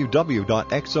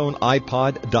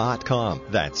www.xzoneipod.com.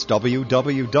 That's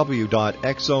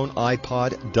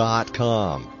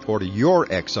www.xzoneipod.com. Order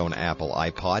your X Zone Apple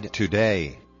iPod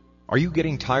today. Are you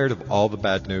getting tired of all the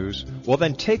bad news? Well,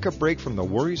 then take a break from the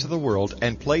worries of the world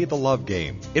and play the love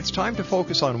game. It's time to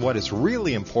focus on what is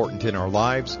really important in our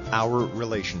lives, our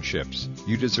relationships.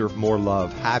 You deserve more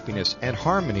love, happiness, and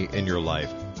harmony in your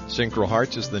life. Synchro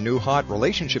Hearts is the new hot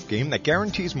relationship game that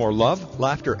guarantees more love,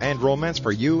 laughter, and romance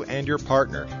for you and your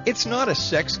partner. It's not a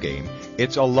sex game,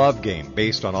 it's a love game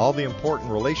based on all the important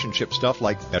relationship stuff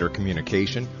like better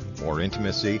communication, more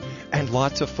intimacy, and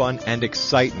lots of fun and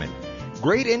excitement.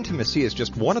 Great intimacy is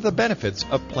just one of the benefits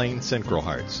of playing Synchro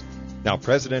Hearts. Now,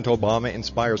 President Obama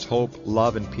inspires hope,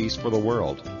 love, and peace for the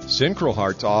world. Synchro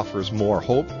Hearts offers more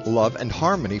hope, love, and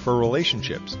harmony for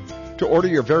relationships. To order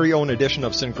your very own edition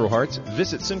of Synchro Hearts,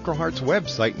 visit Synchro Hearts'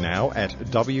 website now at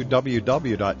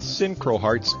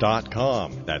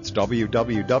www.synchrohearts.com. That's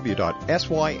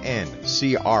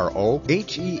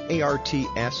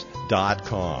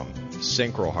www.synchrohearts.com.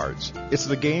 Synchro Hearts. It's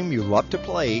the game you love to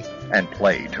play and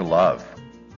play to love.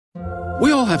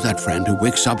 We all have that friend who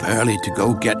wakes up early to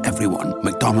go get everyone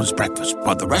McDonald's breakfast,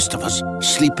 while the rest of us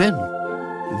sleep in.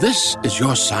 This is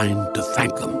your sign to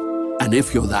thank them. And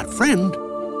if you're that friend,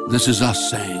 this is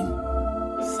us saying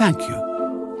thank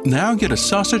you. Now get a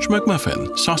sausage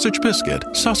McMuffin, sausage biscuit,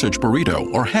 sausage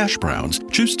burrito, or hash browns.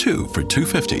 Choose 2 for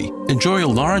 $2.50. Enjoy a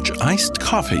large iced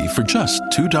coffee for just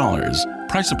 $2.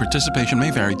 Price and participation may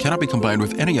vary. Cannot be combined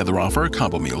with any other offer or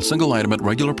combo meal. Single item at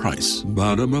regular price.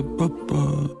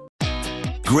 Ba-da-ba-ba-ba.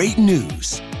 Great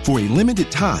news. For a limited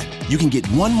time, you can get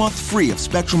 1 month free of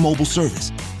Spectrum Mobile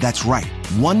service. That's right,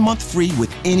 1 month free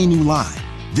with any new line.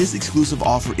 This exclusive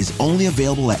offer is only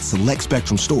available at select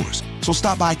Spectrum stores, so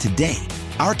stop by today.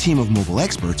 Our team of mobile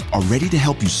experts are ready to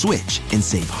help you switch and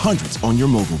save hundreds on your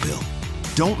mobile bill.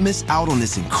 Don't miss out on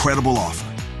this incredible offer.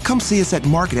 Come see us at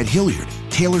Market at Hilliard,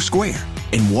 Taylor Square,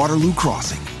 and Waterloo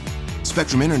Crossing.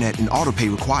 Spectrum Internet and autopay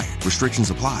required. Restrictions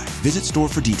apply. Visit store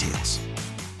for details.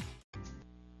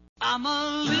 I'm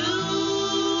a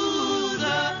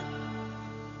loser.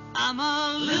 I'm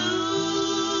a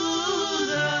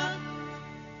loser.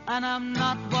 And I'm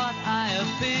not what I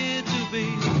appear to be.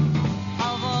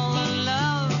 Of all the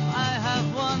love I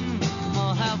have won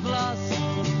or have lost,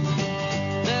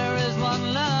 there is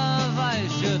one love I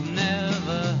should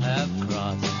never have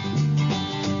crossed.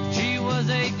 She was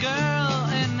a girl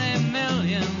in a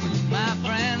million, my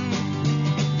friend.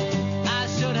 I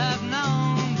should have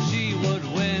known she would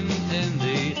win in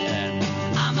the end.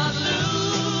 I'm a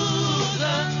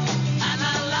loser, and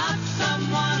I lost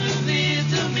someone who's near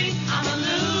to me. I'm a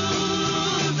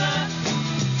loser,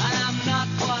 and I'm not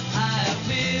what I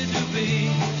appear to be.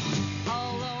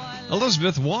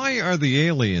 Elizabeth, why are the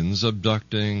aliens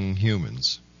abducting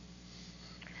humans?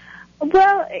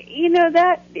 Well,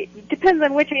 that depends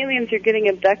on which aliens you're getting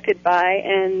abducted by,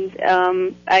 and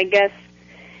I guess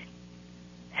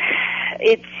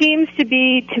it seems to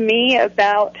be, to me,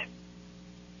 about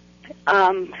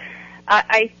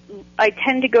I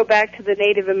tend to go back to the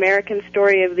Native American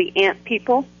story of the ant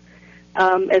people,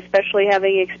 especially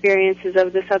having experiences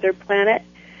of this other planet.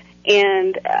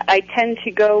 And I tend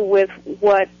to go with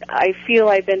what I feel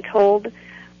I've been told.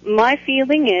 My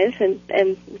feeling is,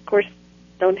 and of course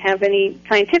don't have any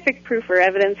scientific proof or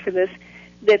evidence for this,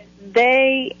 that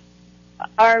they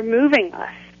are moving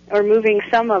us, or moving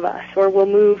some of us, or will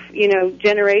move,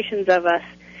 generations of us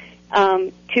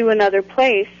to another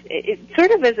place. It sort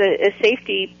of as a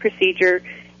safety procedure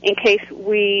in case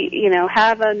we,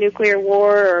 have a nuclear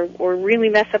war or really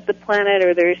mess up the planet,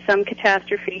 or there's some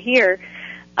catastrophe here.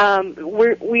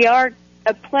 We are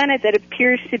a planet that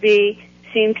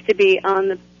seems to be on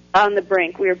the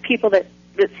brink. We are people that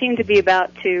seem to be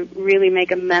about to really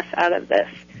make a mess out of this.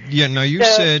 Yeah. Now you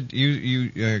said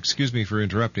you excuse me for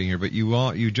interrupting here, but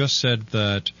you just said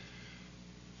that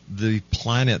the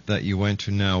planet that you went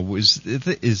to now is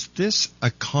this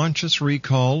a conscious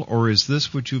recall, or is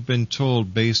this what you've been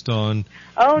told based on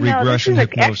regression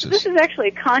hypnosis? This is actually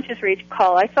a conscious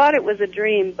recall. I thought it was a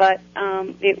dream, but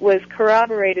it was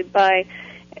corroborated by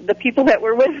the people that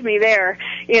were with me there.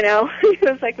 It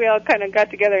was like we all kind of got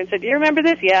together and said, "Do you remember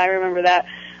this?" "Yeah, I remember that."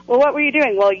 "Well, what were you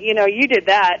doing?" "Well, you did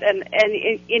that," and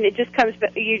it just comes.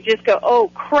 You just go, "Oh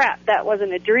crap, that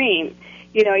wasn't a dream."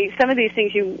 Some of these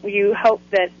things you hope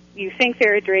that you think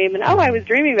they're a dream, and I was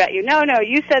dreaming about you. No,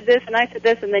 you said this, and I said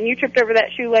this, and then you tripped over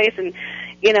that shoelace, and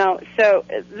So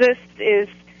this is,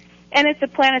 and it's a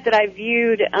planet that I've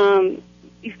viewed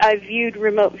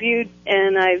remote viewed,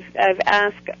 and I've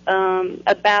asked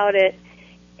about it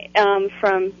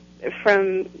from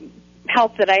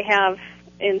help that I have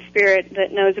in spirit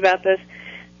that knows about this,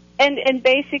 and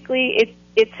basically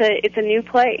it's a new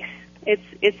place.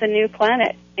 It's a new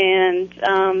planet, and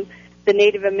the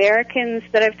Native Americans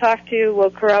that I've talked to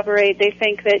will corroborate. They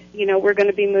think that we're going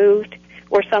to be moved,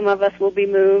 or some of us will be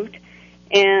moved,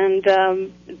 and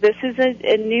this is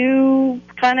a new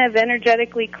kind of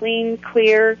energetically clean,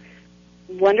 clear,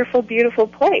 wonderful, beautiful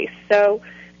place. So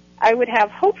I would have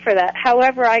hope for that.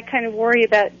 However, I kind of worry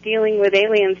about dealing with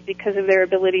aliens because of their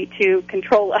ability to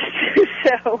control us.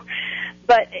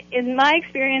 But in my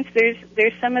experience, there's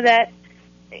some of that,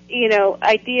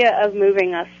 idea of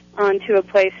moving us onto a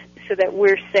place so that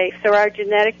we're safe. So our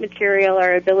genetic material,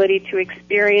 our ability to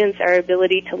experience, our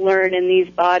ability to learn in these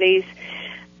bodies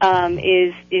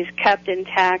is kept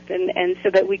intact, and so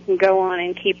that we can go on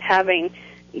and keep having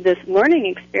this learning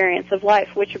experience of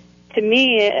life, which to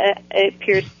me it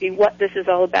appears to be what this is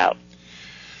all about.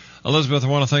 Elizabeth, I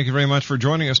want to thank you very much for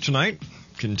joining us tonight.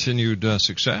 Continued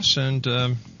success, and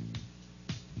I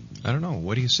don't know,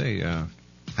 what do you say?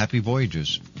 Happy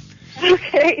voyages.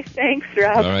 Okay, thanks,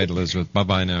 Rob. All right, Elizabeth.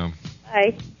 Bye-bye now.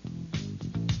 Bye.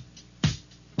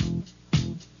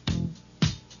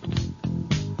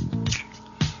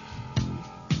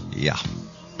 Yeah.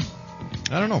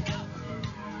 I don't know.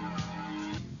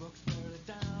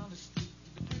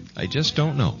 I just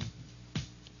don't know.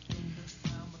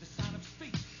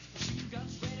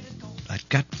 That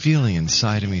gut feeling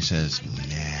inside of me says,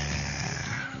 nah.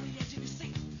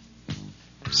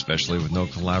 Especially with no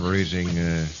collaborating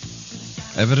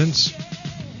evidence.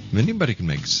 Anybody can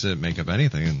make up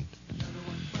anything and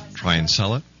try and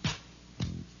sell it.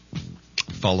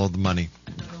 Follow the money.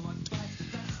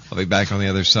 I'll be back on the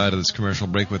other side of this commercial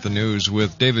break with the news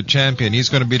with David Champion. He's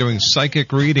going to be doing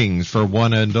psychic readings for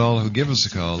one and all who give us a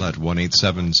call at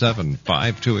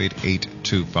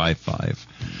 1-877-528-8255.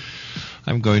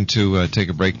 I'm going to take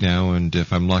a break now, and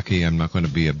if I'm lucky, I'm not going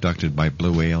to be abducted by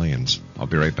blue aliens. I'll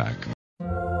be right back.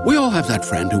 We all have that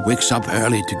friend who wakes up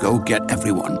early to go get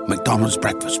everyone McDonald's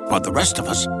breakfast, while the rest of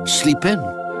us sleep in.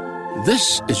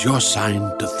 This is your sign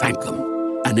to thank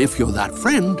them. And if you're that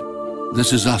friend,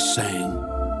 this is us saying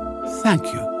thank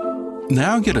you.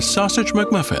 Now get a sausage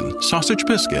McMuffin, sausage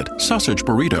biscuit, sausage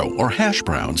burrito, or hash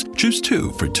browns. Choose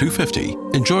 2 for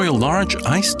 $2.50. Enjoy a large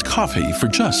iced coffee for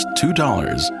just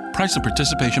 $2. Price and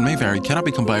participation may vary. Cannot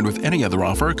be combined with any other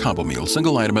offer or combo meal.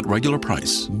 Single item at regular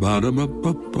price.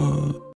 Ba-da-ba-ba-ba.